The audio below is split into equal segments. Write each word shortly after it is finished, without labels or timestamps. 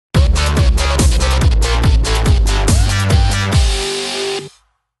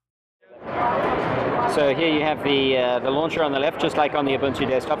So here you have the launcher on the left, just like on the Ubuntu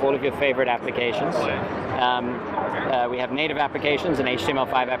desktop, all of your favorite applications. We have native applications and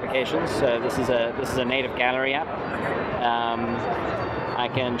HTML5 applications. So this is a native gallery app. I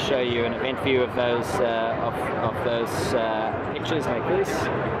can show you an event view of those pictures like this.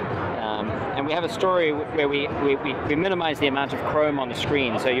 And we have a story where we minimize the amount of Chrome on the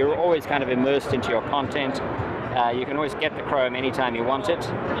screen, so you're always kind of immersed into your content. You can always get the Chrome anytime you want it,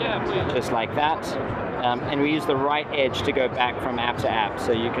 just like that. And we use the right edge to go back from app to app,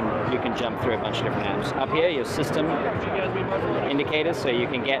 so you can jump through a bunch of different apps. Up here, your system indicators, so you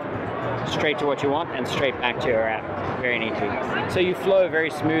can get straight to what you want and straight back to your app very neatly. So you flow very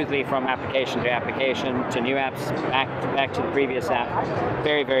smoothly from application to application to new apps, back to the previous app.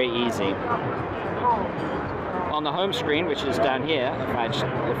 Very, very easy. On the home screen, which is down here,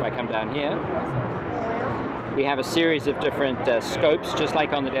 if I come down here, we have a series of different scopes, just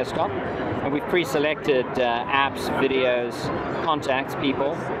like on the desktop. And we've pre-selected apps, videos, contacts,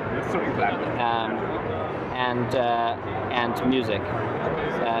 people, and music.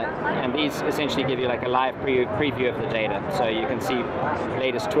 And these essentially give you like a live preview of the data. So you can see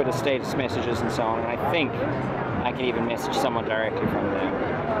latest Twitter status messages and so on. And I think I can even message someone directly from there.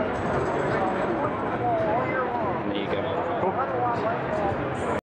 And there you go.